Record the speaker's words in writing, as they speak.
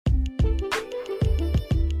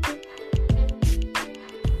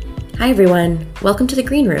Hi everyone, welcome to the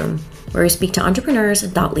Green Room, where we speak to entrepreneurs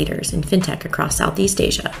and thought leaders in fintech across Southeast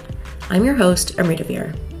Asia. I'm your host, Amrita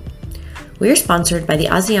Veer. We are sponsored by the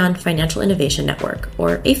ASEAN Financial Innovation Network,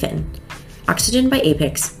 or AFIN, Oxygen by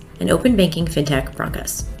Apex, and open banking fintech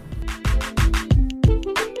Broncos.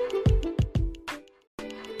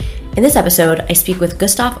 In this episode, I speak with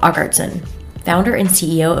Gustaf Agartson, founder and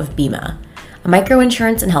CEO of BIMA, a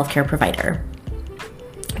microinsurance and healthcare provider.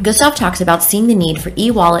 Gustaf talks about seeing the need for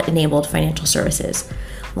e-wallet enabled financial services,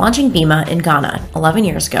 launching BIMA in Ghana 11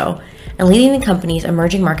 years ago, and leading the company's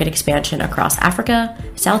emerging market expansion across Africa,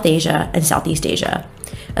 South Asia, and Southeast Asia,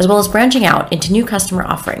 as well as branching out into new customer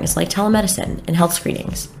offerings like telemedicine and health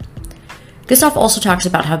screenings. Gustaf also talks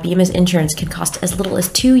about how BIMA's insurance can cost as little as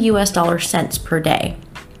 $2 per day.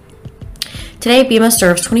 Today, BIMA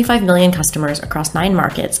serves 25 million customers across 9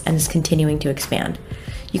 markets and is continuing to expand.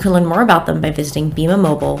 You can learn more about them by visiting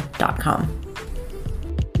bimamobile.com.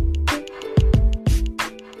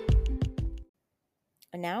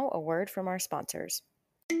 And now, a word from our sponsors.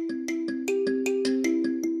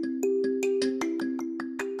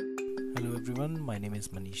 Hello everyone, my name is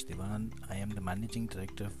Manish Diwan. I am the Managing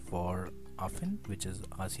Director for AFIN, which is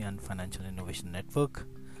ASEAN Financial Innovation Network.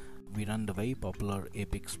 We run the very popular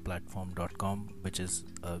apexplatform.com, which is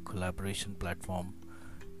a collaboration platform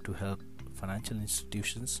to help financial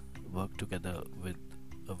institutions work together with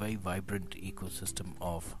a very vibrant ecosystem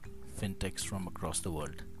of fintechs from across the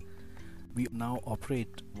world. We now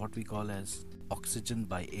operate what we call as Oxygen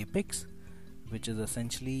by Apex, which is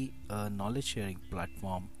essentially a knowledge sharing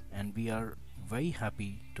platform, and we are very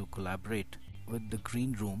happy to collaborate with the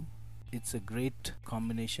Green Room. It's a great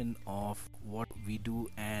combination of what we do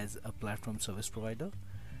as a platform service provider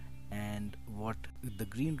and what the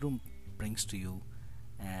Green Room brings to you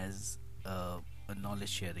as a knowledge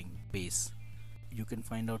sharing base. You can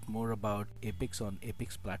find out more about Apex on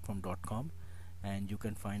apexplatform.com, and you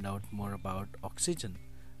can find out more about Oxygen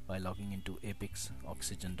by logging into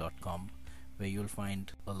apexoxygen.com, where you'll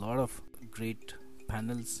find a lot of great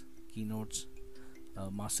panels, keynotes,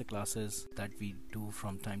 masterclasses that we do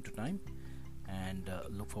from time to time, and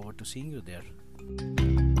look forward to seeing you there.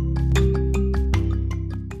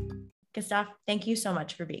 Gustaf, thank you so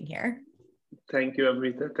much for being here. Thank you,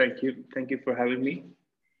 Amrita. Thank you for having me.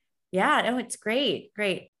 Yeah, no, it's great.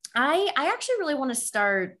 I actually really want to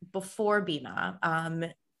start before BIMA.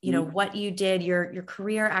 What you did, your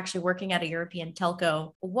career actually working at a European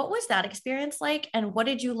telco. What was that experience like? And what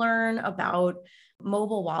did you learn about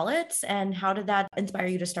mobile wallets, and how did that inspire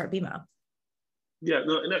you to start BIMA? Yeah,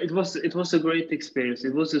 no, it was a great experience.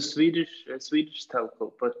 It was a Swedish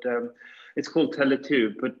telco, but it's called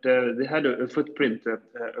Tele2, but they had a footprint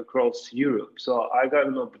across Europe. So I got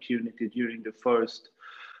an opportunity during the first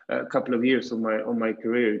couple of years of my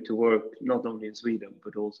career to work not only in Sweden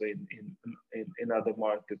but also in other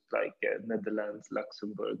markets like Netherlands,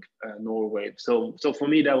 Luxembourg, Norway. So for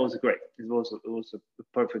me that was great. It was a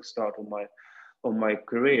perfect start of my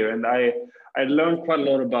career, and I learned quite a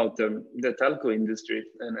lot about the telco industry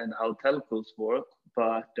and how telcos work.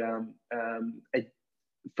 But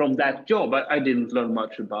from that job, I didn't learn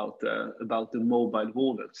much about the mobile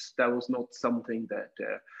wallets. That was not something that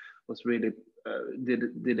was really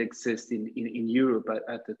did exist in Europe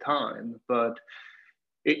at the time. But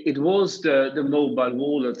it was the mobile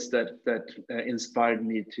wallets that inspired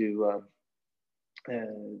me to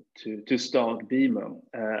start BIMA.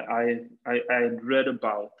 I had read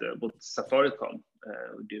about what Safaricom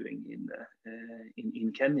were doing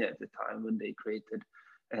in Kenya at the time when they created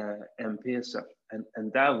M-Pesa,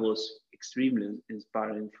 and that was extremely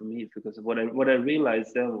inspiring for me, because what I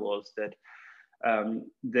realized then was that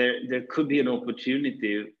there could be an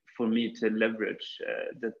opportunity for me to leverage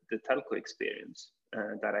the telco experience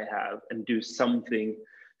that I have and do something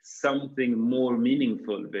more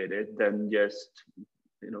meaningful with it than just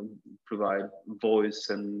provide voice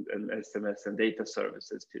and SMS and data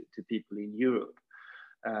services to people in Europe.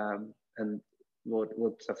 And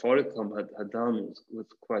what Safaricom had done was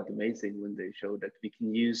quite amazing when they showed that we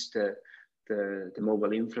can use the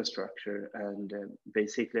mobile infrastructure and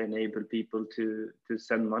basically enable people to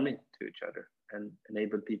send money to each other and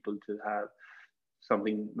enable people to have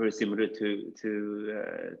something very similar to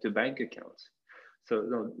bank accounts. So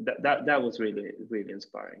no, that was really, really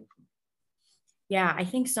inspiring. Yeah, I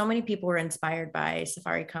think so many people were inspired by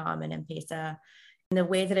Safaricom and M-Pesa, and the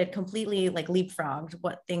way that it completely leapfrogged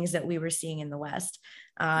what things that we were seeing in the West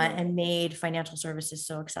and made financial services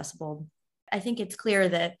so accessible. I think it's clear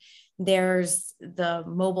that there's the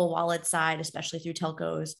mobile wallet side, especially through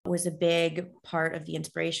telcos, was a big part of the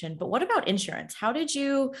inspiration. But what about insurance? How did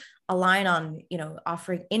you align on,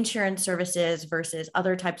 offering insurance services versus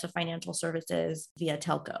other types of financial services via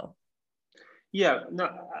telco? Yeah, no,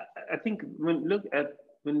 I think when look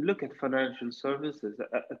at financial services,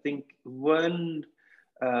 I think when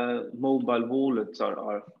mobile wallets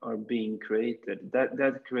are being created,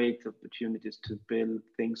 that creates opportunities to build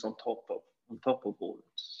things on top of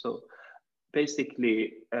wallets. So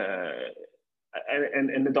basically,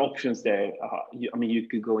 and the options there. You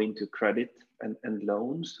could go into credit and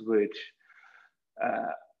loans, which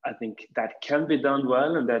I think that can be done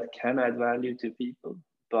well and that can add value to people,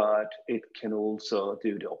 but it can also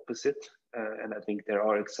do the opposite. And I think there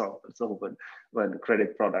are examples of when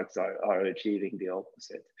credit products are achieving the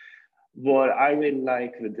opposite. What I really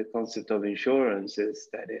like with the concept of insurance is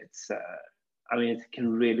that it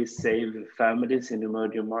can really save families in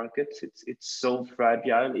emerging markets. It's so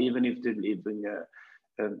fragile, even if they're living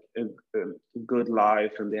a good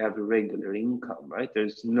life and they have a regular income, right?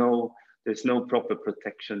 There's no proper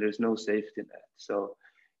protection. There's no safety net. So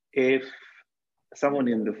if someone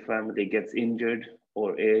in the family gets injured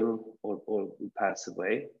or ill or pass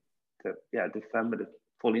away, the family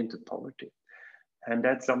fall into poverty. And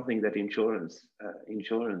that's something that insurance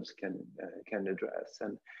can address.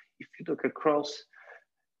 And if you look across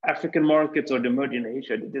African markets or the emerging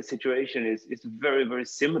Asia, the situation is very, very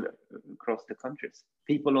similar across the countries.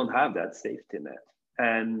 People don't have that safety net,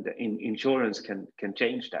 and insurance can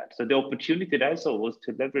change that. So the opportunity that I saw was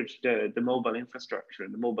to leverage the mobile infrastructure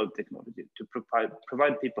and the mobile technology to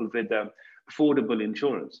provide people with affordable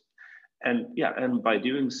insurance. And by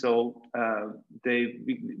doing so,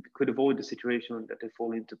 we could avoid the situation that they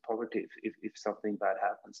fall into poverty if something bad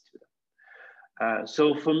happens to them.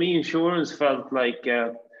 So for me, insurance felt like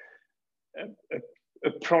a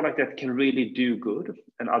product that can really do good,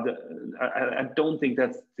 and I don't think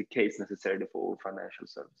that's the case necessarily for financial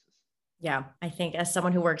services. Yeah, I think as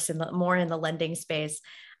someone who works more in the lending space,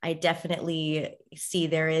 I definitely see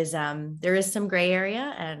there is some gray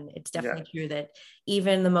area, and it's definitely true that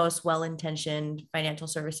even the most well-intentioned financial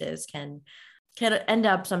services can end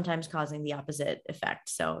up sometimes causing the opposite effect.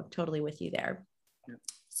 So totally with you there. Yeah.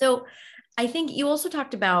 So I think you also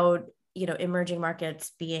talked about, emerging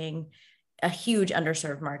markets being a huge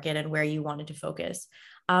underserved market and where you wanted to focus.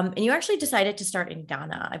 And you actually decided to start in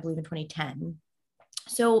Ghana, I believe in 2010.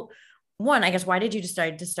 So one, I guess, why did you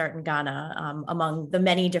decide to start in Ghana among the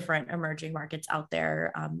many different emerging markets out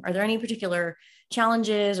there? Are there any particular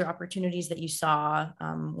challenges or opportunities that you saw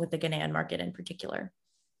with the Ghanaian market in particular?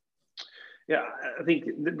 Yeah, I think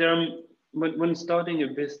there are, when starting a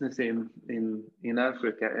business in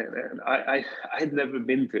Africa, and I had never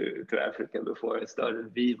been to Africa before I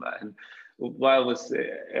started BIMA, and while I was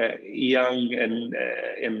young and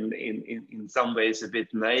in some ways a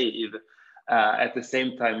bit naive, at the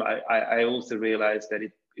same time, I also realized that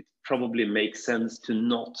it probably makes sense to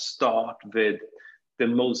not start with the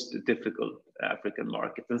most difficult African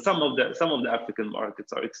markets. And some of the African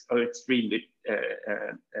markets are extremely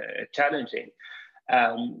challenging.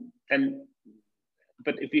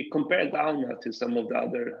 But if you compare Ghana to some of the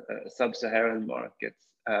other sub-Saharan markets,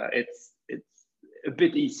 it's a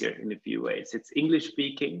bit easier in a few ways. It's English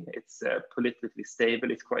speaking, it's politically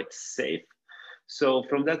stable, it's quite safe. So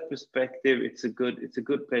from that perspective, it's a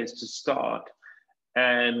good place to start.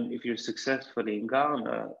 And if you're successful in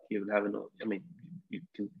Ghana, you will have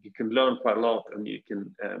you can learn quite a lot, and you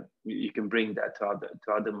can bring that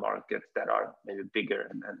to other markets that are maybe bigger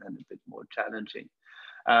and a bit more challenging.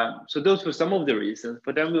 So those were some of the reasons.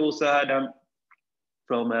 But then we also had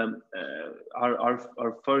from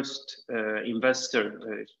our first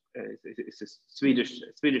investor is a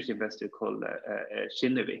Swedish investor called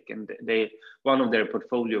Kinnevik, and one of their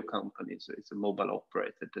portfolio companies is a mobile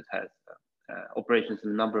operator that has operations in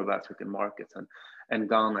a number of African markets, and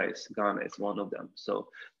Ghana is one of them. So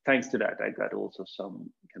thanks to that, I got also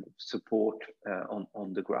some kind of support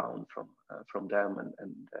on the ground from them,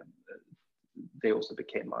 and they also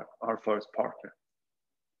became our first partner.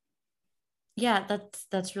 Yeah,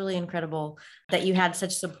 that's really incredible that you had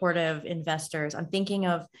such supportive investors. I'm thinking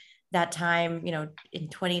of that time, in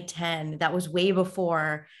 2010, that was way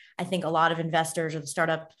before I think a lot of investors or the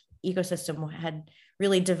startup ecosystem had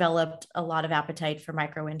really developed a lot of appetite for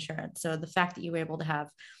microinsurance. So the fact that you were able to have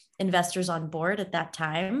investors on board at that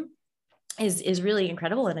time is really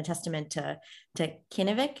incredible, and a testament to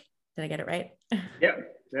Kinnevik. Did I get it right? Yeah.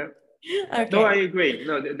 Okay. No, I agree.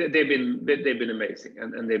 No, they've been amazing,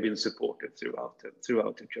 and they've been supported throughout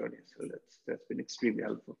the journey. So that's been extremely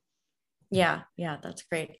helpful. Yeah, that's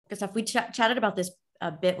great. Gustaf, we chatted about this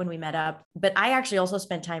a bit when we met up, but I actually also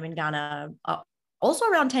spent time in Ghana also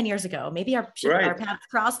around 10 years ago. Maybe our paths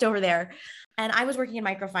crossed over there. And I was working in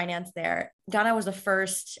microfinance there. Ghana was the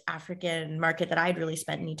first African market that I'd really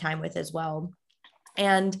spent any time with as well.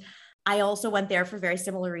 And I also went there for very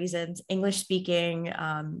similar reasons. English speaking,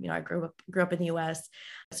 I grew up in the US.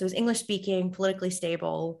 So it was English speaking, politically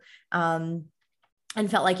stable, and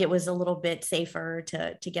felt like it was a little bit safer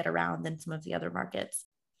to get around than some of the other markets.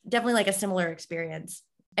 Definitely like a similar experience.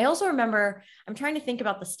 I also remember, I'm trying to think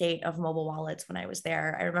about the state of mobile wallets when I was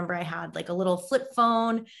there. I remember I had like a little flip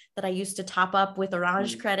phone that I used to top up with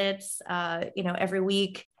Orange credits, every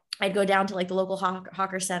week. I'd go down to like the local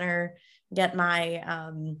hawker center, get my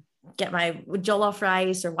jollof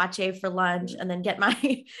rice or wache for lunch, and then get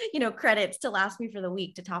my, credits to last me for the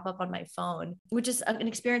week to top up on my phone, which is an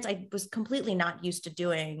experience I was completely not used to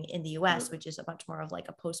doing in the US, which is a much more of like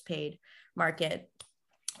a postpaid market.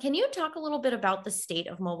 Can you talk a little bit about the state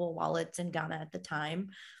of mobile wallets in Ghana at the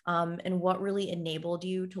time, and what really enabled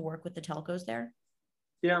you to work with the telcos there?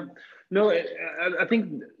 Yeah, no, I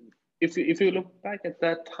think if you look back at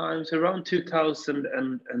that time, so around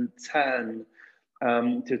 2010,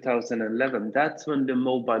 2011, that's when the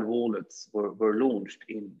mobile wallets were launched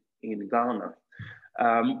in Ghana.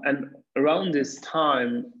 And around this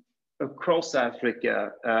time, across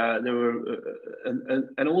Africa, there were,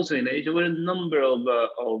 and also in Asia, were a number of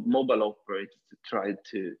mobile operators that tried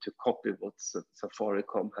to copy what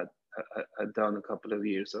Safaricom had done a couple of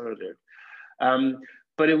years earlier.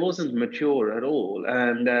 But it wasn't mature at all,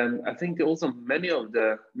 and I think also many of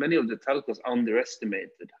the telcos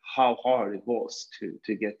underestimated how hard it was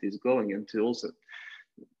to get this going, and to also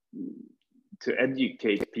to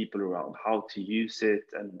educate people around how to use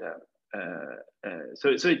it, and so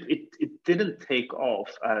it didn't take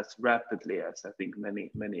off as rapidly as I think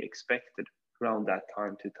many expected around that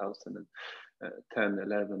time, 2010,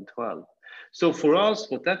 11, 12. So for us,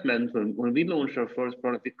 what that meant when we launched our first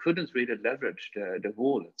product, we couldn't really leverage the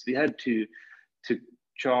wallets. We had to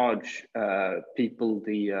charge people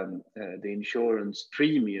the insurance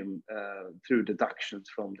premium through deductions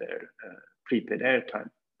from their prepaid airtime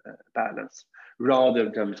balance, rather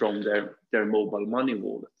than from their mobile money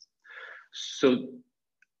wallets. So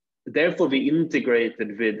therefore, we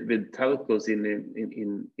integrated with telcos in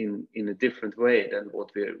a different way than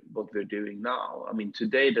what we're doing now. I mean,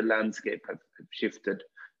 today the landscape have shifted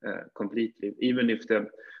completely. Even if the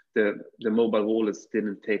mobile wallets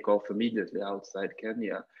didn't take off immediately outside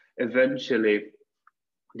Kenya, eventually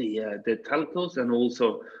the telcos and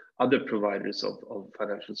also other providers of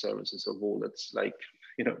financial services or wallets, like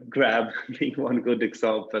Grab being one good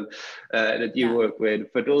example that you work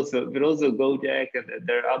with, but also Gojek, and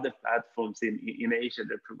there are other platforms in Asia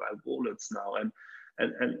that provide wallets now,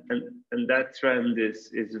 and that trend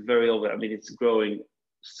is very over. I mean, it's growing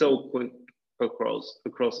so quick across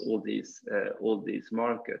all these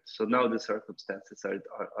markets. So now the circumstances are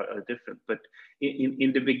different, but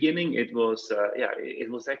in the beginning it was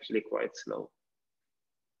actually quite slow.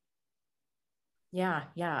 Yeah.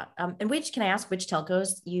 And can I ask which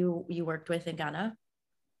telcos you worked with in Ghana?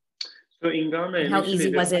 So in Ghana, and how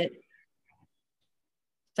easy was it?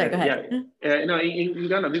 Sorry, go ahead. In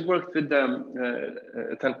Ghana, we worked with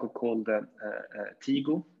a telco called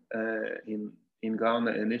Tigo in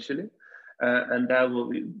Ghana initially, and that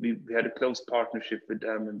we had a close partnership with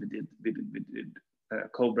them, and we did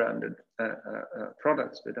co-branded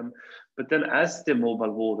products with them. But then, as the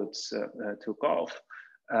mobile wallets took off,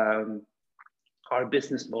 our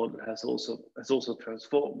business model has also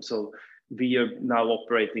transformed. So we are now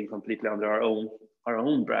operating completely under our own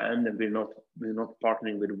brand, and we're not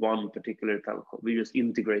partnering with one particular telco. We just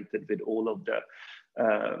integrated with all of the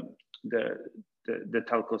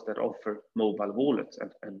telcos that offer mobile wallets,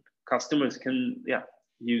 and customers can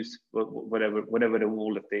use whatever the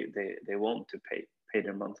wallet they want to pay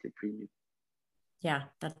their monthly premium. Yeah,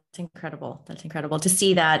 that's incredible. That's incredible to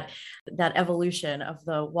see that evolution of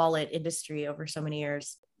the wallet industry over so many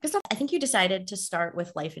years. Gustaf, I think you decided to start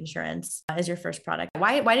with life insurance as your first product.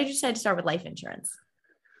 Why did you decide to start with life insurance?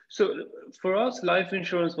 So for us, life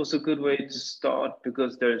insurance was a good way to start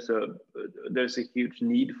because there's a huge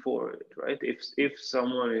need for it, right? If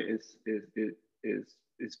someone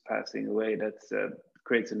is passing away, that's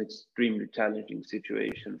creates an extremely challenging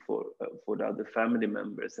situation for the other family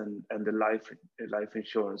members, and the life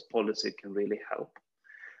insurance policy can really help.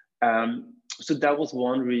 So that was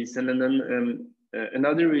one reason, and then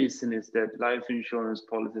another reason is that life insurance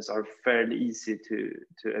policies are fairly easy to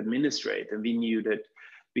administrate, and we knew that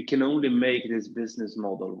we can only make this business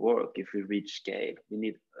model work if we reach scale. We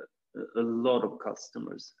need a lot of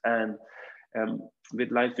customers, and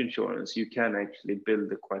With life insurance, you can actually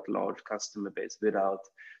build a quite large customer base without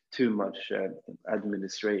too much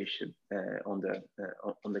administration on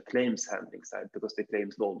the claims handling side, because the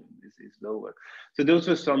claims volume is lower. So those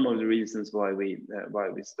were some of the reasons why we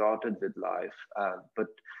started with life. But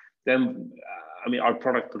then, I mean, our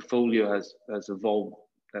product portfolio has evolved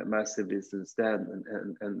massively since then.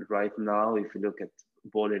 And right now, if you look at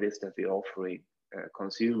what it is that we're offering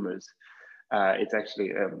consumers, it's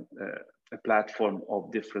actually a platform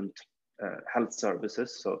of different health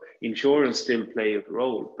services. So insurance still play a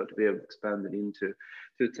role, but we have expanded into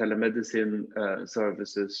telemedicine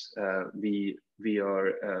services. We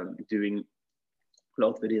are doing a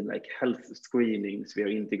lot within like health screenings. We are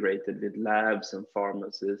integrated with labs and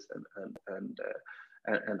pharmacies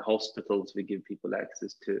and hospitals. We give people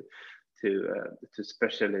access to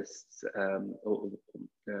specialists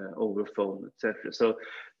over phone, etc. So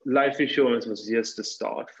life insurance was just a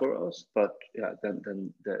start for us, but yeah,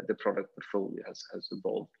 then the product portfolio has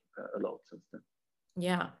evolved a lot since then.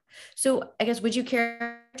 Yeah. So I guess, would you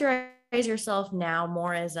characterize yourself now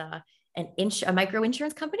more as a micro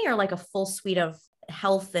insurance company, or like a full suite of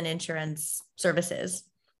health and insurance services?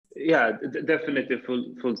 Yeah, definitely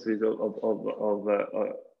full suite of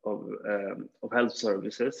health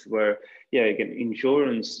services, where again,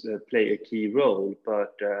 insurance play a key role,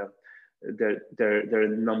 but there are a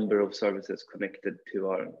number of services connected to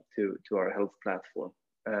our health platform,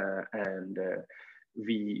 and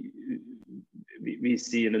we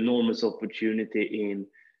see an enormous opportunity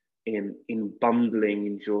in bundling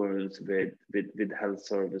insurance with health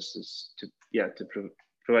services to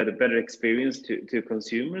provide a better experience to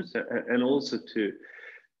consumers, and also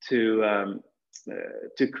to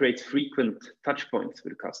create frequent touch points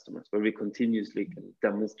with customers, where we continuously can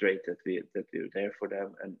demonstrate that we're there for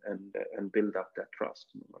them and build up that trust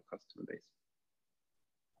in our customer base.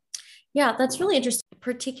 Yeah, that's really interesting.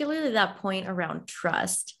 Particularly that point around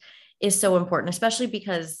trust is so important, especially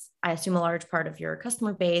because I assume a large part of your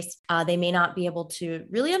customer base, they may not be able to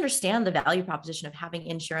really understand the value proposition of having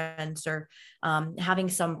insurance or having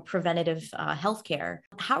some preventative healthcare.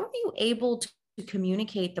 How are you able to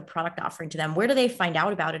communicate the product offering to them? Where do they find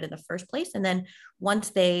out about it in the first place? And then once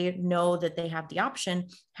they know that they have the option,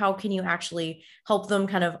 how can you actually help them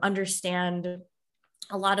kind of understand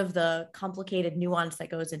a lot of the complicated nuance that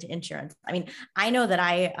goes into insurance? I mean, I know that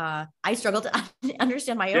I struggle to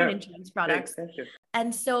understand my own insurance products.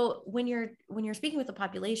 And so when you're speaking with a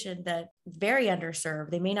population that very underserved,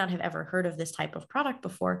 they may not have ever heard of this type of product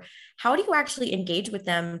before. How do you actually engage with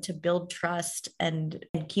them to build trust and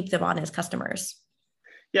keep them on as customers?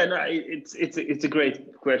 Yeah, no, it's a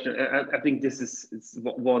great question. I think it's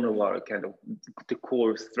one of our kind of the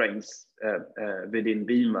core strengths within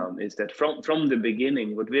BIMA, is that from the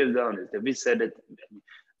beginning, what we have done is that we said that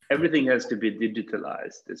everything has to be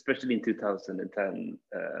digitalized, especially in 2010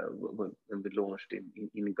 when we launched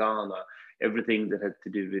in Ghana. Everything that had to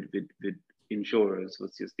do with insurance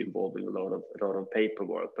was just involving a lot of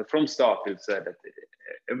paperwork. But from start, we've said that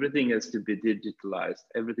everything has to be digitalized,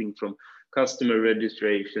 everything from customer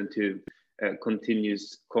registration to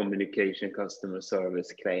continuous communication, customer service,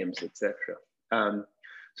 claims, etc.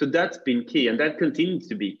 So that's been key, and that continues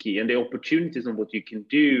to be key. And the opportunities on what you can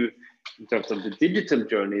do in terms of the digital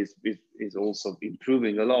journey is also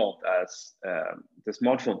improving a lot as the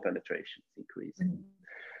smartphone penetration is increasing. Mm-hmm.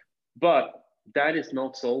 But that is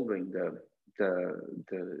not solving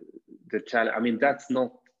the challenge. I mean, that's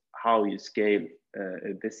not how you scale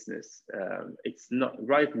a business. It's not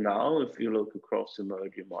right now. If you look across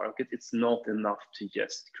emerging market, it's not enough to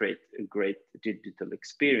just create a great digital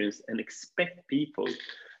experience and expect people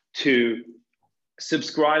to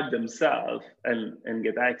subscribe themselves and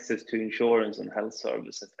get access to insurance and health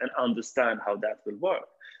services and understand how that will work.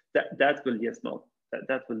 That will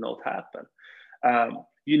not happen.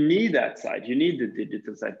 You need that side, you need the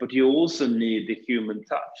digital side, but you also need the human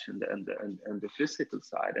touch and the physical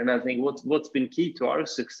side. And I think what's been key to our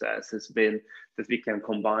success has been that we can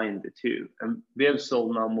combine the two. And we have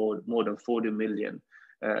sold now more than 40 million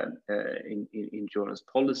in insurance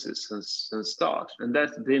policies since start. And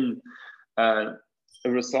that's been a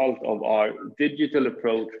result of our digital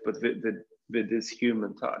approach, but with this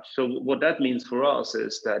human touch. So what that means for us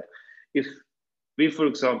is that if we, for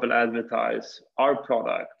example, advertise our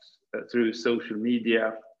products through social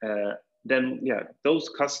media, then those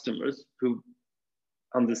customers who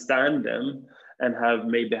understand them and have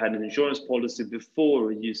maybe had an insurance policy before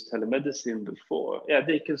or used telemedicine before,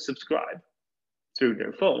 they can subscribe through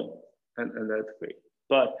their phone, and that's great.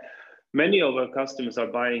 But many of our customers are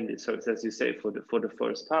buying this service, as you say, for the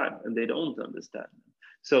first time, and they don't understand them.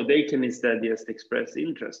 So they can instead just express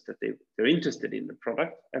interest that they're interested in the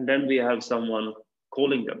product. And then we have someone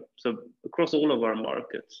calling them. So across all of our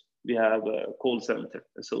markets, we have a call center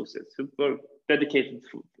associates who are dedicated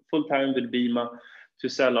full time with BIMA to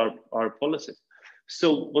sell our policies.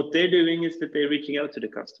 So what they're doing is that they're reaching out to the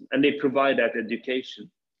customer and they provide that education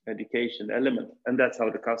element. And that's how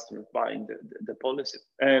the customer is buying the policy.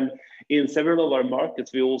 And in several of our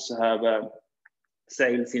markets, we also have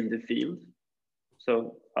sales in the field.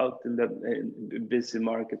 So out in the busy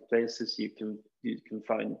marketplaces, you can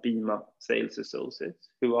find BIMA sales associates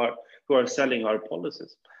who are selling our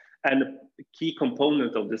policies. And a key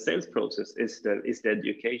component of the sales process is the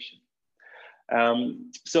education.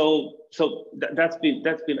 So that's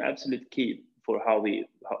been absolute key for how we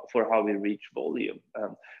reach volume.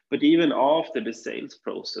 But even after the sales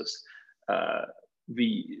process,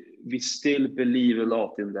 we still believe a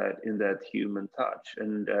lot in that human touch,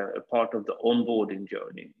 and a part of the onboarding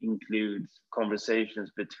journey includes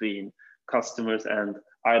conversations between customers and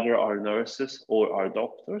either our nurses or our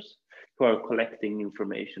doctors who are collecting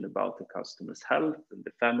information about the customer's health and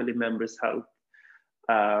the family member's health.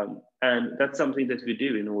 And that's something that we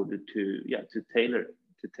do in order to tailor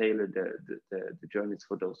the journeys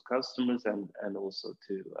for those customers, and also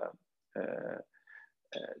to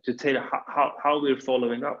tailor how we're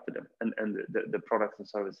following up with them and the products and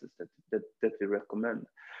services that we recommend.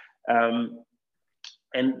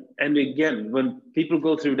 And again, when people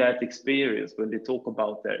go through that experience, when they talk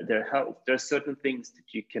about their health, there are certain things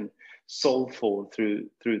that you can solve for through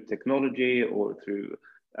technology or through,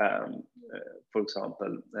 for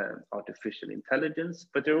example, artificial intelligence.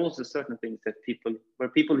 But there are also certain things that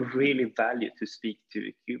people really value to speak to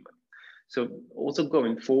a human. So also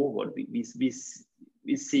going forward,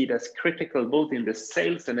 we see it as critical both in the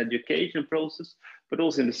sales and education process, but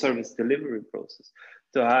also in the service delivery process,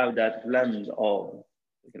 to have that blend of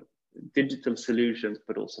digital solutions,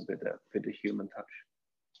 but also with a human touch.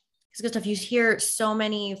 Because Gustaf, you hear so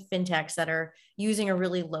many fintechs that are using a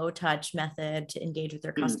really low touch method to engage with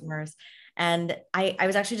their customers. And I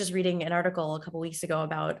was actually just reading an article a couple of weeks ago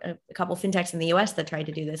about a couple of fintechs in the US that tried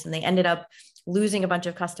to do this, and they ended up losing a bunch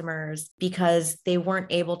of customers because they weren't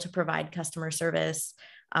able to provide customer service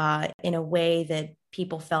in a way that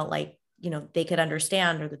people felt like, they could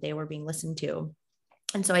understand, or that they were being listened to.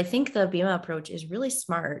 And so I think the BIMA approach is really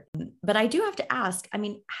smart. But I do have to ask,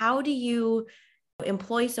 how do you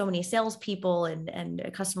employ so many salespeople and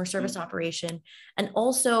a customer service operation, and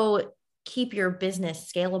also keep your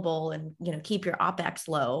business scalable and keep your OpEx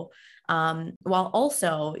low, while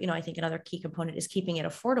also I think another key component is keeping it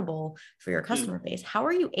affordable for your customer base? How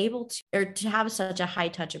are you able to have such a high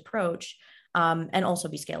touch approach and also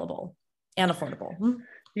be scalable and affordable?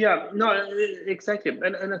 Yeah, no, exactly,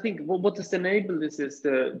 and I think what has enabled this is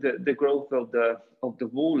the growth of the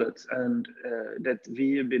wallets, and that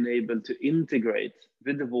we have been able to integrate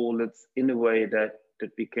with the wallets in a way that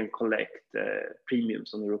we can collect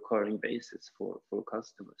premiums on a recurring basis for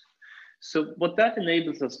customers. So what that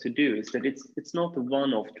enables us to do is that it's not a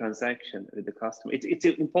one-off transaction with the customer. It's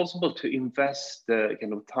impossible to invest the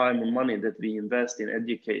kind of time and money that we invest in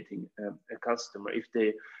educating a customer if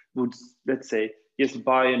they would, let's say, just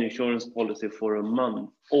buy an insurance policy for a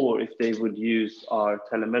month, or if they would use our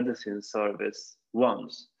telemedicine service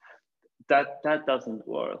once. That doesn't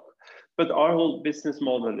work. But our whole business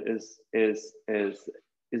model is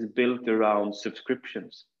built around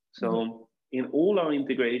subscriptions. So in all our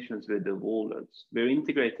integrations with the wallets, we're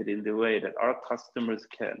integrated in the way that our customers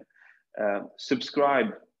can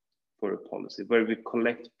subscribe for a policy where we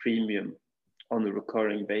collect premium on a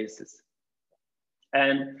recurring basis.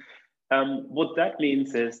 And what that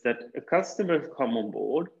means is that a customer come on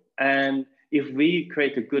board, and if we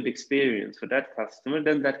create a good experience for that customer,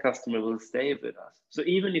 then that customer will stay with us. So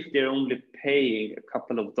even if they're only paying a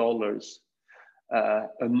couple of dollars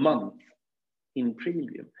a month in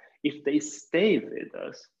premium, if they stay with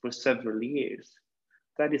us for several years,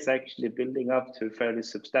 that is actually building up to a fairly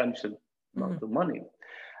substantial amount of money.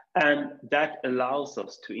 And that allows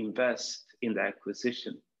us to invest in the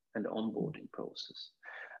acquisition and the onboarding process.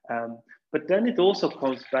 But then it also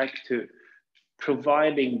comes back to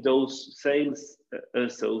providing those sales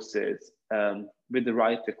associates with the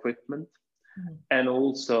right equipment. And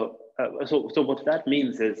also, so what that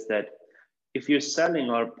means is that if you're selling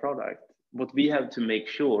our product, what we have to make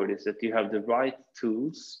sure is that you have the right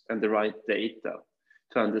tools and the right data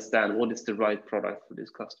to understand what is the right product for this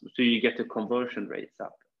customer. So you get the conversion rates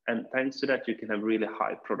up. And thanks to that, you can have really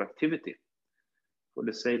high productivity for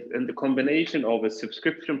the sale. And the combination of a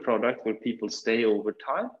subscription product where people stay over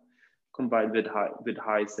time, combined with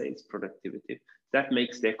high sales productivity, that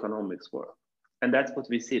makes the economics work. and that's what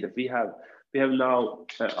we see, that we have now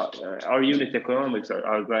our unit economics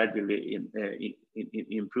are gradually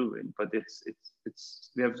improving, but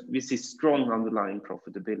we see strong underlying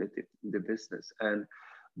profitability in the business, and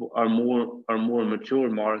our more mature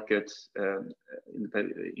markets in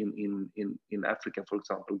Africa, for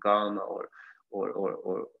example, Ghana or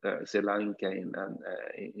Sri Lanka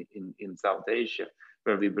in South Asia,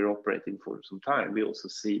 where we've been operating for some time, we also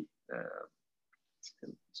see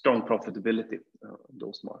strong profitability in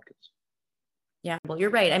those markets. Yeah, well, you're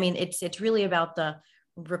right. I mean, it's really about the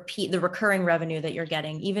recurring revenue that you're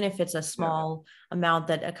getting, even if it's a small amount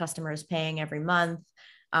that a customer is paying every month.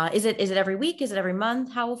 Is it every week? Is it every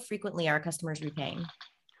month? How frequently are customers repaying?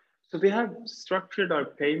 So we have structured our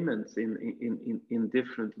payments in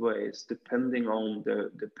different ways, depending on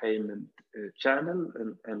the payment channel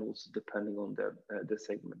and also depending on the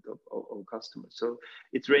segment of customers. So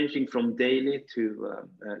it's ranging from daily to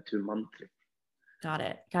monthly. Got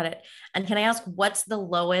it. And can I ask, what's the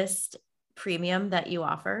lowest premium that you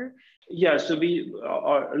offer? Yeah, so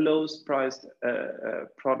our lowest priced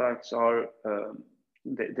products are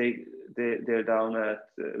they're down at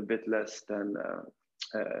a bit less than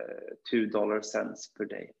 $2 per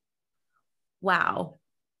day. Wow,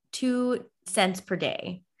 2 cents per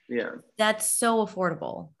day. Yeah, that's so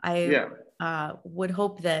affordable. I would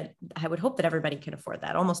hope that everybody can afford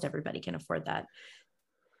that. Almost everybody can afford that.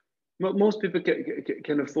 Most people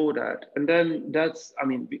can afford that, and then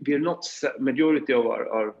we're not, majority of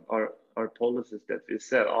our policies that we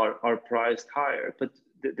sell are priced higher, but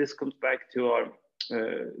this comes back to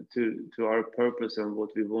our purpose and what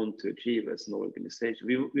we want to achieve as an organization.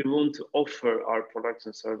 We want to offer our products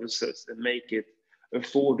and services and make it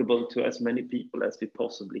affordable to as many people as we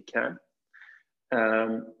possibly can,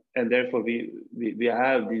 and therefore we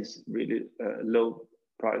have these really low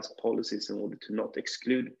price policies in order to not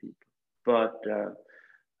exclude people. But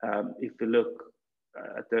if you look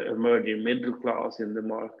at the emerging middle class in the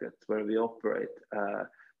market where we operate,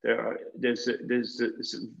 there's a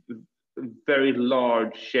very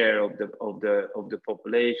large share of the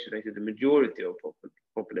population, actually the majority of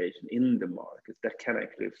population in the market, that can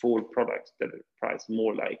actually afford products that are priced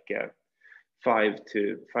more like $5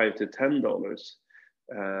 to $10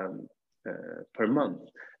 per month.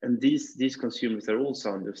 And these consumers are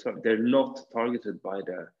also underserved. They're not targeted by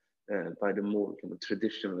the more kind of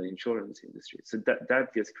traditional insurance industry. So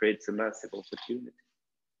that just creates a massive opportunity.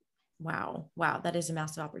 Wow, that is a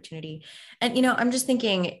massive opportunity. And I'm just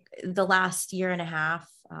thinking the last year and a half,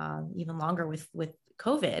 even longer with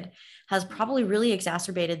COVID, has probably really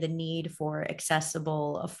exacerbated the need for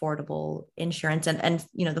accessible, affordable insurance and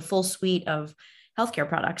the full suite of healthcare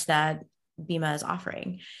products that BIMA is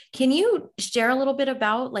offering. Can you share a little bit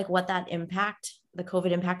about what that impact, the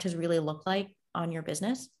COVID impact, has really looked like on your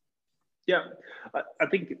business? Yeah, I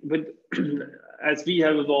think as we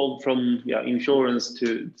have evolved from insurance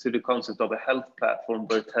to the concept of a health platform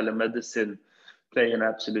where telemedicine play an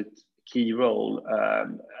absolute key role,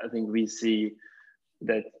 I think we see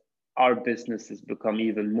that our business has become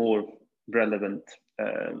even more relevant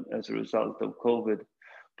as a result of COVID,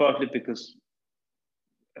 partly because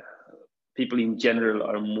people in general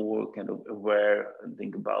are more kind of aware and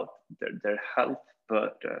think about their health,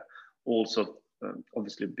 but also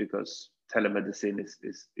obviously because telemedicine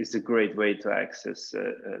is a great way to access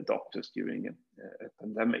doctors during a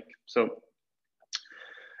pandemic. So,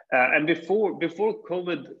 and before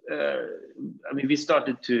COVID, we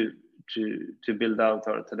started to build out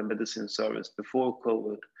our telemedicine service before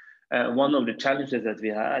COVID. One of the challenges that we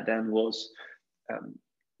had then was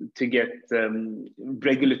to get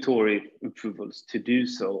regulatory approvals to do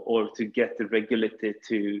so, or to get the regulator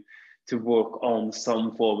to work on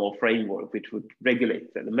some form of framework which would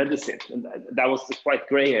regulate telemedicine. And that was quite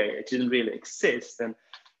gray area. It didn't really exist, and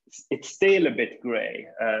it's still a bit gray.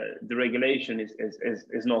 The regulation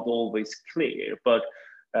is not always clear, but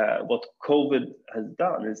what COVID has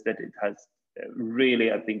done is that it has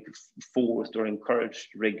really, I think, forced or encouraged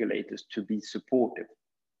regulators to be supportive.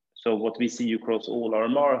 So what we see across all our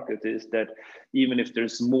markets is that even if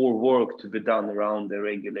there's more work to be done around the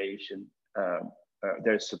regulation,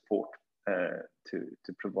 there's support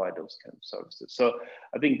to provide those kind of services. So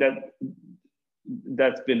I think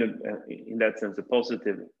that's been in that sense a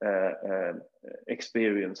positive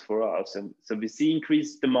experience for us. And so we see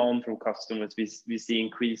increased demand from customers. We see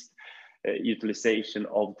increased utilization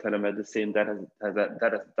of telemedicine that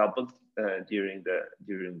has doubled during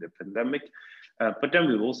the pandemic. But then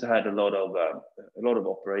we've also had a lot of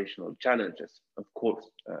operational challenges, of course,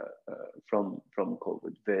 from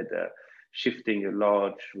COVID, with shifting a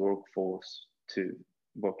large workforce to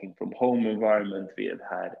working from home environment. We have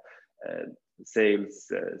had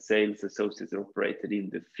sales associates operated in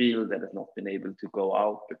the field that have not been able to go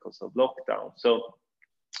out because of lockdown. So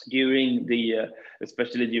during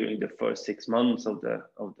especially during the first 6 months of the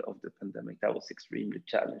pandemic, that was extremely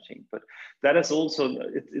challenging. But that has also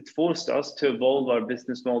it forced us to evolve our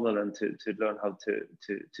business model and to learn how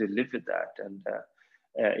to live with that. And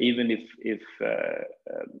even if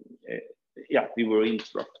we were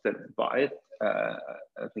interrupted by it,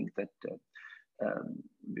 I think that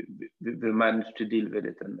we managed to deal with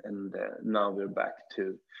it, and now we're back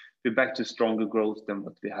to stronger growth than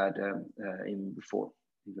what we had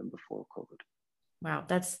even before COVID. Wow,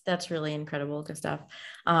 that's really incredible, Gustaf.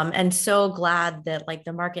 And so glad that like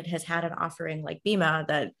the market has had an offering like BIMA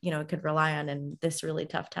that it could rely on in this really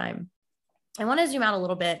tough time. I want to zoom out a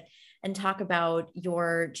little bit and talk about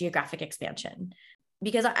your geographic expansion,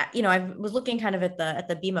 because I was looking kind of at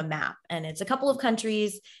the BIMA map, and it's a couple of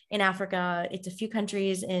countries in Africa, it's a few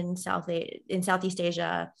countries in Southeast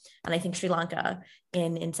Asia, and I think Sri Lanka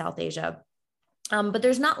in South Asia. But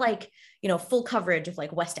there's not like, full coverage of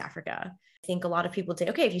like West Africa. I think a lot of people say,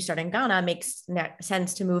 okay, if you start in Ghana, it makes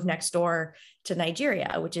sense to move next door to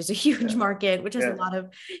Nigeria, which is a huge market, which has a lot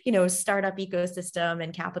of, startup ecosystem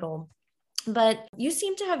and capital. But you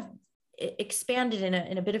seem to have expanded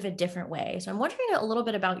in a bit of a different way. So I'm wondering a little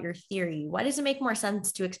bit about your theory. Why does it make more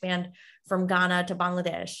sense to expand from Ghana to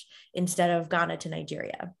Bangladesh instead of Ghana to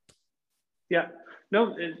Nigeria? Yeah.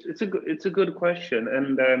 No, it's a good question,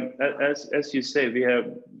 and as you say,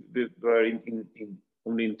 we're in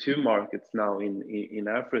only in 2 markets now in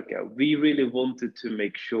Africa. We really wanted to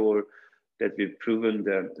make sure that we've proven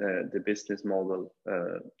the business model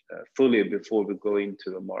fully before we go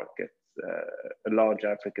into a market, a large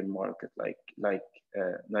African market like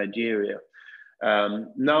Nigeria.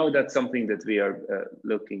 Now that's something that we are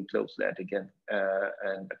looking closely at again,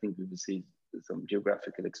 and I think we will see some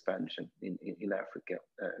geographical expansion in Africa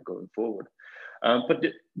going forward. But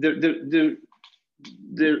the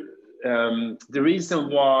reason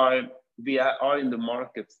why we are in the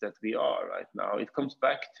markets that we are right now, it comes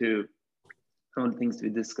back to some of the things we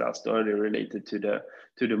discussed earlier related to the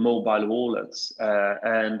mobile wallets,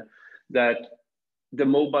 and that the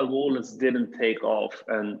mobile wallets didn't take off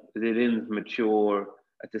and they didn't mature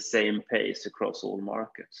at the same pace across all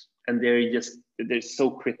markets. And they're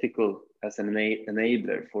so critical as an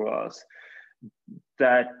enabler for us,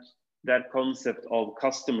 that concept of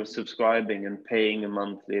customers subscribing and paying a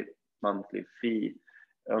monthly fee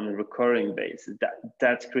on a recurring basis,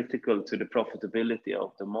 that's critical to the profitability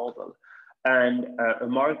of the model. And a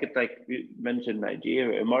market like you mentioned,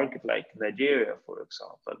 Nigeria, for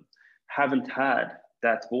example, haven't had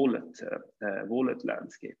that wallet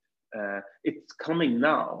landscape. It's coming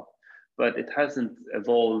now, but it hasn't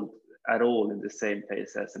evolved at all in the same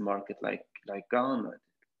pace as a market like Ghana.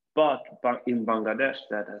 But in Bangladesh,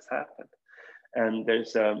 that has happened. And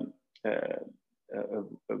there's a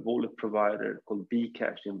wallet provider called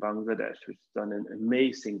bKash in Bangladesh, which has done an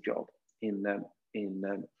amazing job in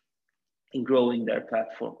growing their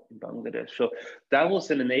platform in Bangladesh. So that was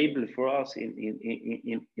an enabler for us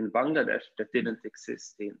in Bangladesh that didn't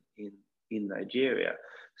exist in Nigeria.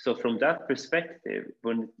 So from that perspective,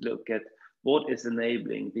 when you look at what is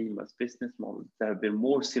enabling BIMA's business model, there have been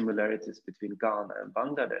more similarities between Ghana and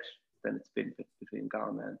Bangladesh than it's been between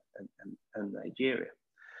Ghana and Nigeria.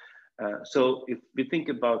 So if we think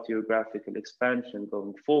about geographical expansion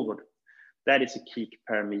going forward, that is a key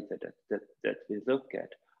parameter that we look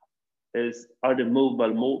at. Are the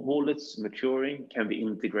mobile wallets maturing? Can we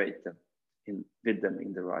integrate them with them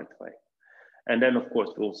in the right way? And then, of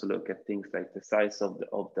course, we also look at things like the size of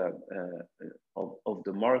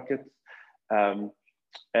the market, and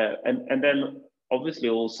then obviously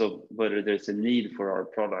also whether there's a need for our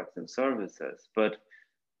products and services. But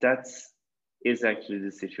that is actually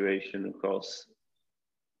the situation across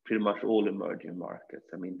pretty much all emerging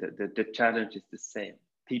markets. I mean, the challenge is the same.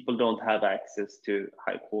 People don't have access to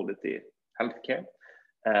high quality healthcare,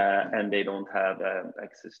 and they don't have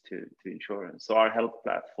access to insurance. So our health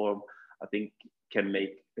platform, I think, can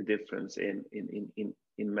make a difference in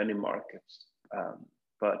many markets.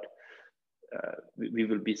 But we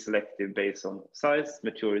will be selective based on size,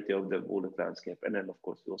 maturity of the wallet landscape, and then of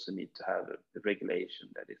course we also need to have a regulation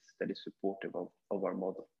that is supportive of our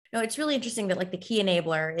model. No, it's really interesting that like the key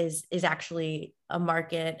enabler is actually a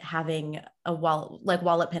market having a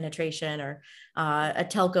wallet penetration, or a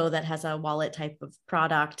telco that has a wallet type of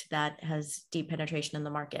product that has deep penetration in the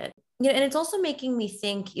market. And it's also making me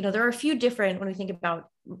think, there are a few different, when we think about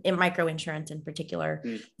in microinsurance in particular,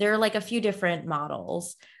 there are like a few different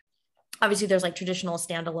models. Obviously there's like traditional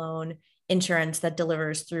standalone insurance that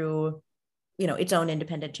delivers through, its own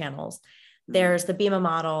independent channels. There's the BIMA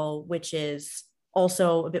model, which is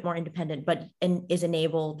also a bit more independent, but is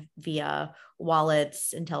enabled via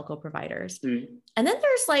wallets and telco providers. And then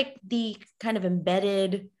there's like the kind of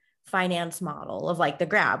embedded finance model of like the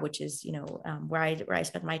Grab, which is, where I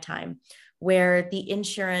spend my time, where the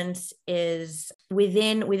insurance is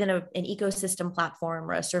within an ecosystem platform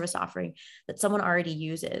or a service offering that someone already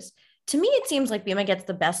uses. To me, it seems like BIMA gets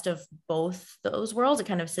the best of both those worlds. It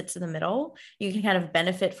kind of sits in the middle. You can kind of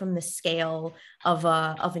benefit from the scale of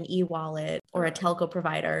an e-wallet or a telco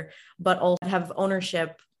provider, but also have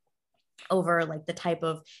ownership over like the type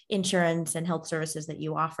of insurance and health services that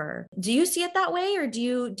you offer. Do you see it that way? Or do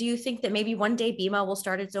you think that maybe one day BIMA will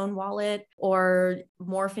start its own wallet or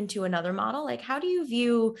morph into another model? Like, how do you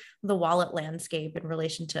view the wallet landscape in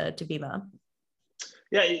relation to BIMA?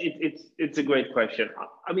 Yeah, it's a great question.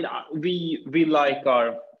 I mean, we like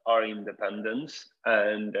our independence,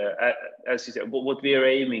 and as you said, what we are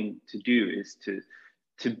aiming to do is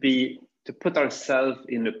to put ourselves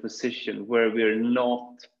in a position where we're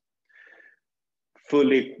not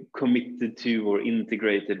fully committed to or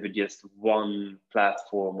integrated with just one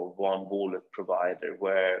platform or one wallet provider,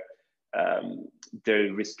 where there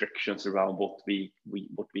are restrictions around what we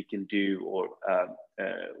can do, or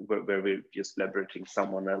where we're just leveraging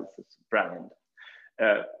someone else's brand.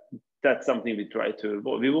 That's something we try to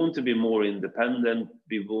avoid. We want to be more independent.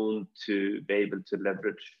 We want to be able to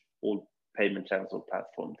leverage all payment channels or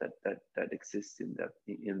platforms that exists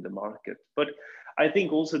in the market. But I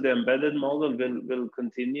think also the embedded model will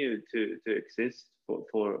continue to exist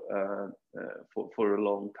for a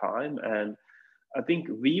long time, and I think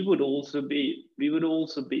we would also be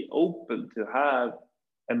open to have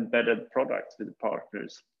embedded products with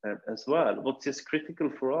partners as well. What's just critical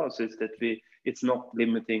for us is that it's not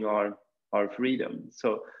limiting our freedom.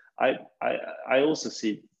 So I also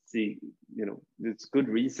see it's good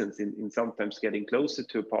reasons in sometimes getting closer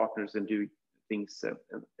to partners and do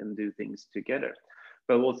things together.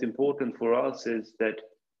 But what's important for us is that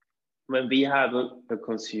when we have a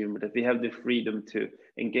consumer, that we have the freedom to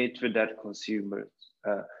engage with that consumer,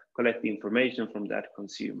 collect the information from that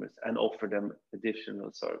consumers, and offer them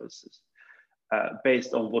additional services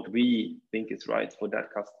based on what we think is right for that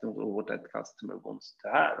customer or what that customer wants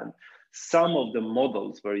to have. And some of the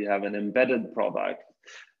models where you have an embedded product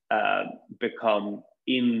become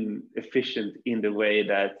inefficient in the way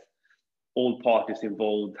that all parties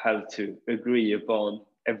involved have to agree upon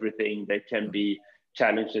everything. There can be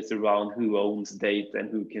challenges around who owns data and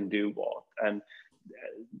who can do what, and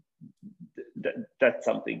that's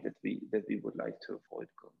something that we would like to avoid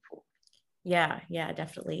going forward. Yeah,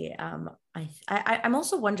 definitely. I'm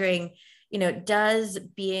also wondering, does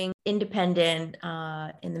being independent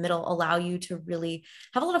in the middle allow you to really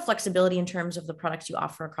have a lot of flexibility in terms of the products you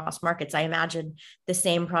offer across markets? I imagine the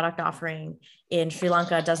same product offering in Sri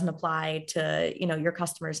Lanka doesn't apply to, your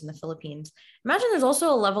customers in the Philippines. Imagine there's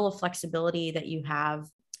also a level of flexibility that you have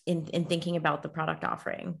in thinking about the product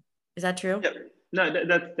offering. Is that true? Yeah. No,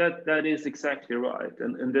 that is exactly right.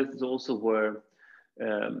 And this is also where,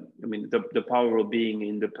 the power of being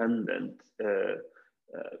independent.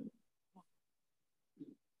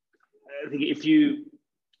 I think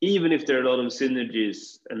even if there are a lot of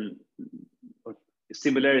synergies and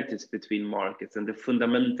similarities between markets, and the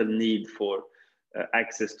fundamental need for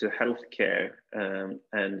access to healthcare and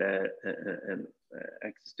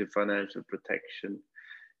access to financial protection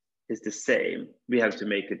is the same, we have to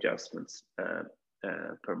make adjustments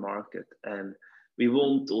per market, and we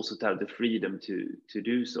want also to have the freedom to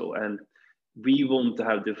do so. And we want to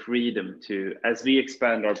have the freedom to, as we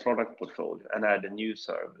expand our product portfolio and add a new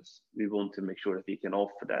service, we want to make sure that we can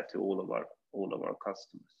offer that to all of our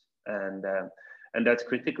customers, and that's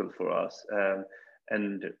critical for us.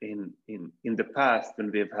 And in the past,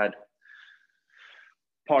 when we've had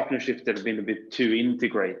partnerships that have been a bit too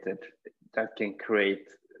integrated, that can create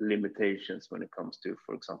limitations when it comes to,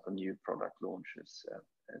 for example, new product launches,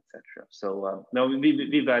 etc. So no,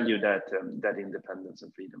 we value that independence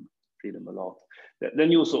and freedom a lot. Then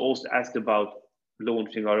you also asked about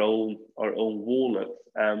launching our own wallet.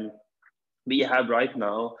 We have right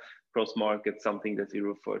now across markets something that we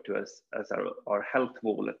refer to as our health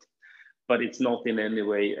wallet, but it's not in any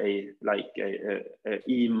way a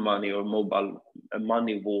e-money or mobile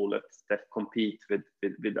money wallet that compete with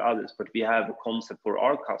others. But we have a concept for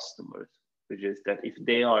our customers, which is that if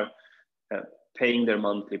they are paying their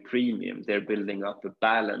monthly premium, they're building up a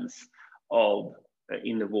balance of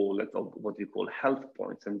in the wallet of what we call health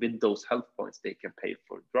points, and with those health points they can pay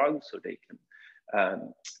for drugs, or they can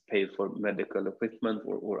pay for medical equipment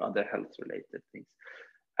or other health related things.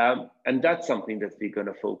 And that's something that we're going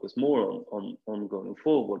to focus more on going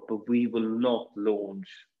forward, but we will not launch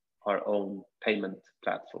our own payment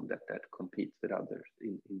platform that competes with others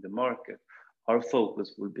in the market. Our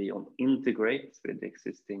focus will be on integrate with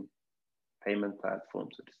existing payment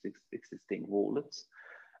platforms, with existing wallets,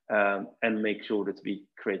 and make sure that we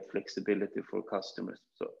create flexibility for customers.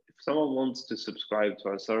 So if someone wants to subscribe to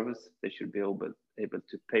our service, they should be able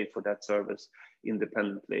to pay for that service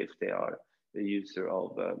independently if they are a user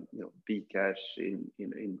of Bcash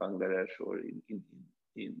in Bangladesh, or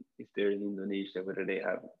if they're in Indonesia, whether they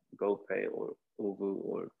have GoPay or Ovo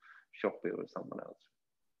or Shopee or someone else.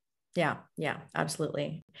 Yeah,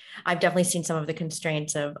 absolutely. I've definitely seen some of the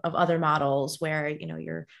constraints of other models where,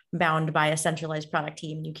 you're bound by a centralized product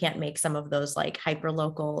team and you can't make some of those like hyper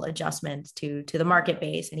local adjustments to the market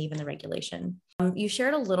base and even the regulation. You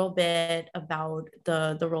shared a little bit about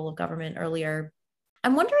the role of government earlier.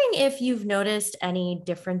 I'm wondering if you've noticed any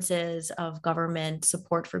differences of government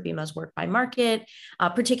support for BIMA's work by market,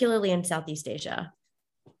 particularly in Southeast Asia.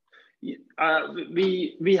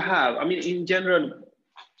 We have. I mean, in general,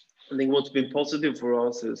 I think what's been positive for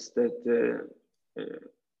us is that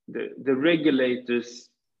the regulators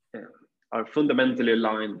are fundamentally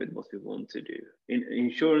aligned with what we want to do.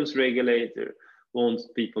 Insurance regulator wants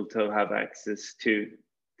people to have access to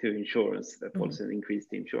insurance, that also increase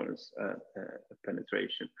the insurance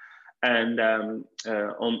penetration. And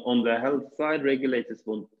on the health side, regulators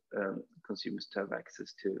want consumers to have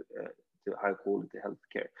access to high quality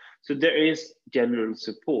healthcare. So there is general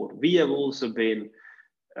support. We have also been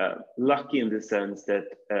lucky in the sense that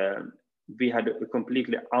we had a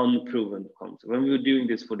completely unproven concept. When we were doing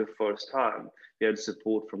this for the first time, we had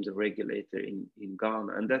support from the regulator in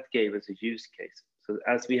Ghana, and that gave us a use case. So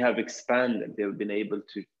as we have expanded, they've been able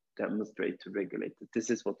to demonstrate to regulators,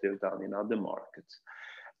 this is what they've done in other markets.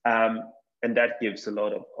 And that gives a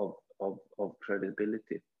lot of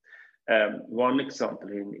credibility. One example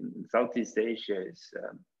in Southeast Asia is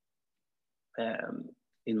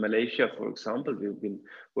in Malaysia, for example, we've been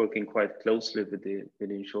working quite closely with the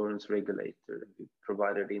insurance regulator. We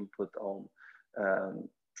provided input on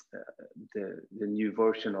the new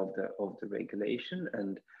version of the regulation,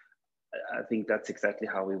 and I think that's exactly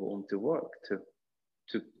how we want to work, to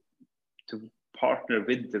partner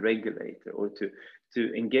with the regulator, or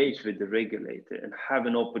to engage with the regulator and have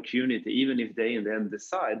an opportunity, even if they in the end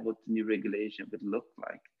decide what the new regulation would look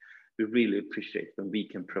like. We really appreciate when we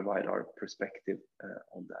can provide our perspective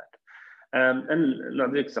on that. And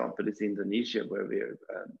another example is Indonesia, where we are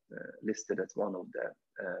listed as one of the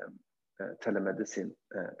telemedicine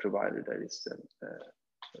provider that is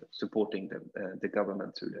supporting the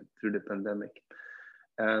government through the pandemic.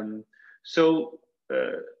 So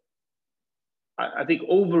I think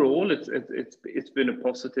overall it's been a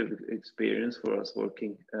positive experience for us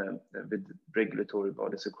working with regulatory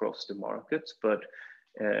bodies across the markets, but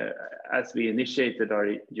as we initiated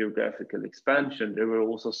our geographical expansion, there were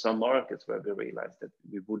also some markets where we realized that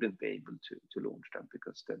we wouldn't be able to launch them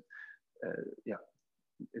because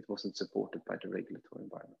it wasn't supported by the regulatory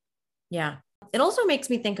environment. Yeah. It also makes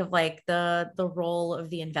me think of like the role of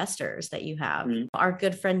the investors that you have. Our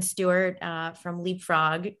good friend Stuart from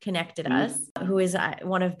Leapfrog connected us, who is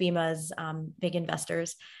one of BIMA's big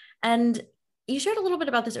investors. And you shared a little bit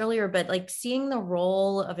about this earlier, but like seeing the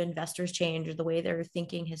role of investors change, or the way their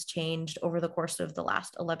thinking has changed over the course of the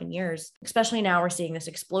last 11 years, especially now we're seeing this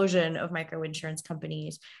explosion of microinsurance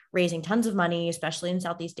companies raising tons of money, especially in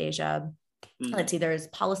Southeast Asia. Let's see, there's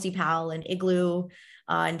PolicyPal and Igloo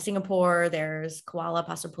in Singapore, there's Koala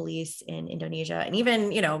Pasar Police in Indonesia, and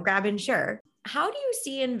even, Grab Insure. How do you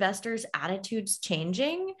see investors' attitudes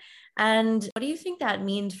changing? And what do you think that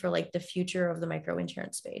means for like the future of the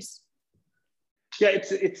microinsurance space? Yeah,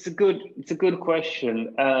 it's a good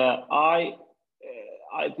question. I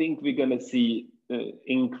think we're going to see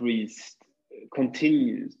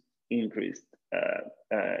continuous increased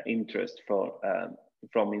interest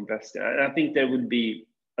from investors. And I think there would be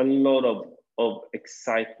a lot of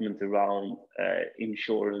excitement around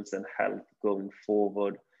insurance and health going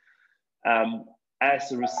forward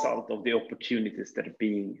as a result of the opportunities that are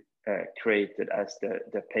being created as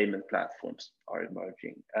the payment platforms are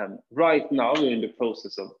emerging. Right now, we're in the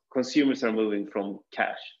process of consumers are moving from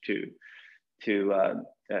cash to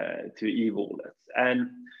e-wallets,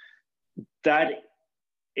 and that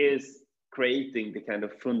is creating the kind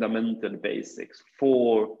of fundamental basics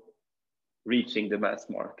for reaching the mass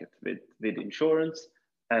market with insurance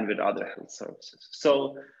and with other health services.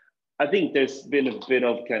 So I think there's been a bit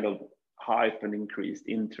of kind of hype and increased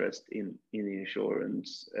interest in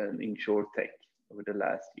insurance and insurtech over the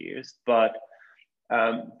last years, but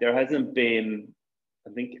there hasn't been I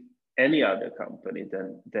think, any other company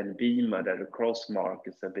than BIMA that across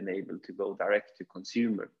markets have been able to go direct to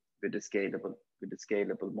consumer with a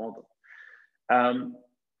scalable model.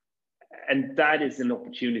 And that is an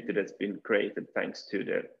opportunity that's been created thanks to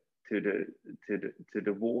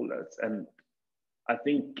the wallets. And I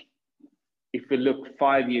think if we look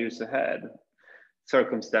 5 years ahead,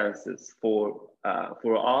 circumstances for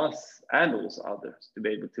us and also others to be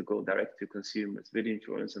able to go direct to consumers with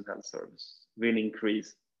insurance and health service will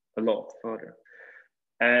increase a lot further.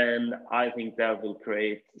 And I think that will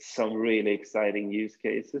create some really exciting use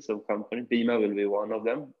cases of companies. BIMA will be one of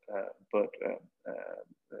them, but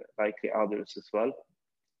likely others as well.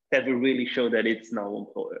 That will really show that it's now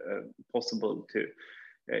possible to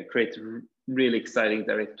create really exciting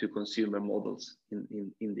direct-to-consumer models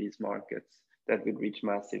in these markets that will reach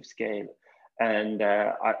massive scale. And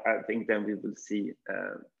I think then we will see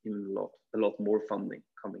a lot more funding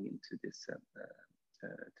coming into this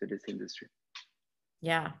to this industry.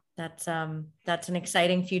 Yeah, that's an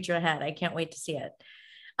exciting future ahead. I can't wait to see it.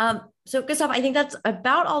 So Gustaf, I think that's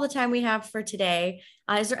about all the time we have for today.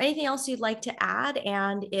 Is there anything else you'd like to add?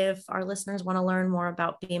 And if our listeners want to learn more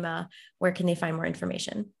about BIMA, where can they find more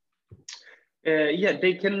information? Yeah,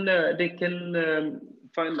 they can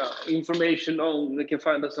find information they can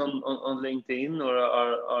find us on LinkedIn or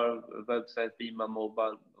our website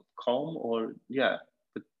bimamobile.com, or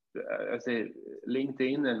I say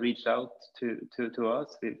LinkedIn, and reach out to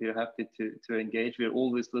us. We're happy to engage. We're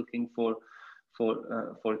always looking for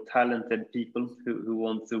talented people who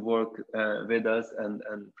want to work with us and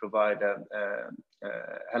provide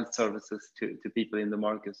health services to people in the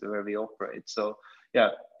markets where we operate. So yeah,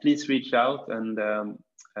 please reach out, and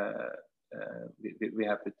we're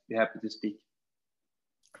happy to speak.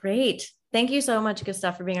 Great. Thank you so much,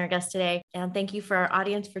 Gustaf, for being our guest today. And thank you for our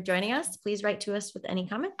audience for joining us. Please write to us with any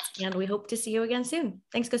comments, and we hope to see you again soon.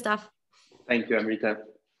 Thanks, Gustaf. Thank you, Amrita.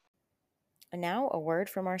 And now a word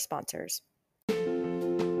from our sponsors.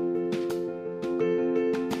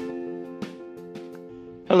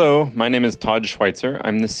 Hello, my name is Todd Schweitzer.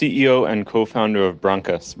 I'm the CEO and co-founder of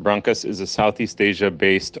Brancas. Brancas is a Southeast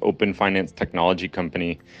Asia-based open finance technology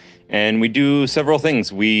company, and we do several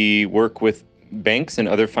things. We work with banks and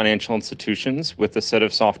other financial institutions with a set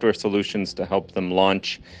of software solutions to help them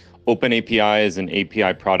launch open APIs and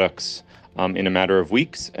API products in a matter of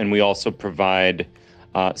weeks. And we also provide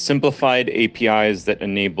simplified APIs that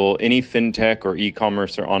enable any fintech or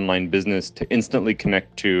e-commerce or online business to instantly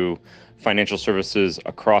connect to financial services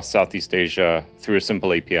across Southeast Asia through a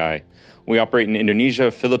simple API. We operate in Indonesia,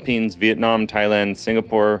 Philippines, Vietnam, Thailand,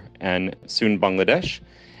 Singapore, and soon Bangladesh.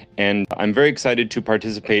 And I'm very excited to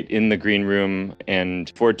participate in the Green Room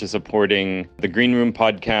and forward to supporting the Green Room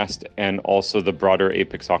podcast and also the broader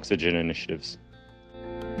Apex Oxygen initiatives.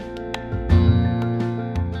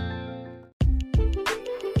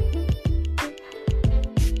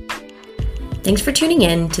 Thanks for tuning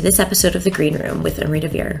in to this episode of The Green Room with Amrita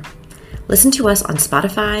Veer. Listen to us on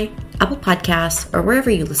Spotify, Apple Podcasts, or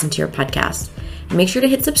wherever you listen to your podcasts. And make sure to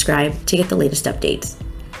hit subscribe to get the latest updates.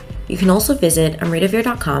 You can also visit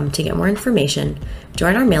amritaveer.com to get more information,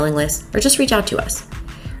 join our mailing list, or just reach out to us.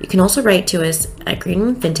 You can also write to us at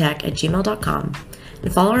greenroomfintech@gmail.com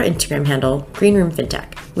and follow our Instagram handle,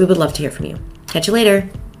 greenroomfintech. We would love to hear from you. Catch you later.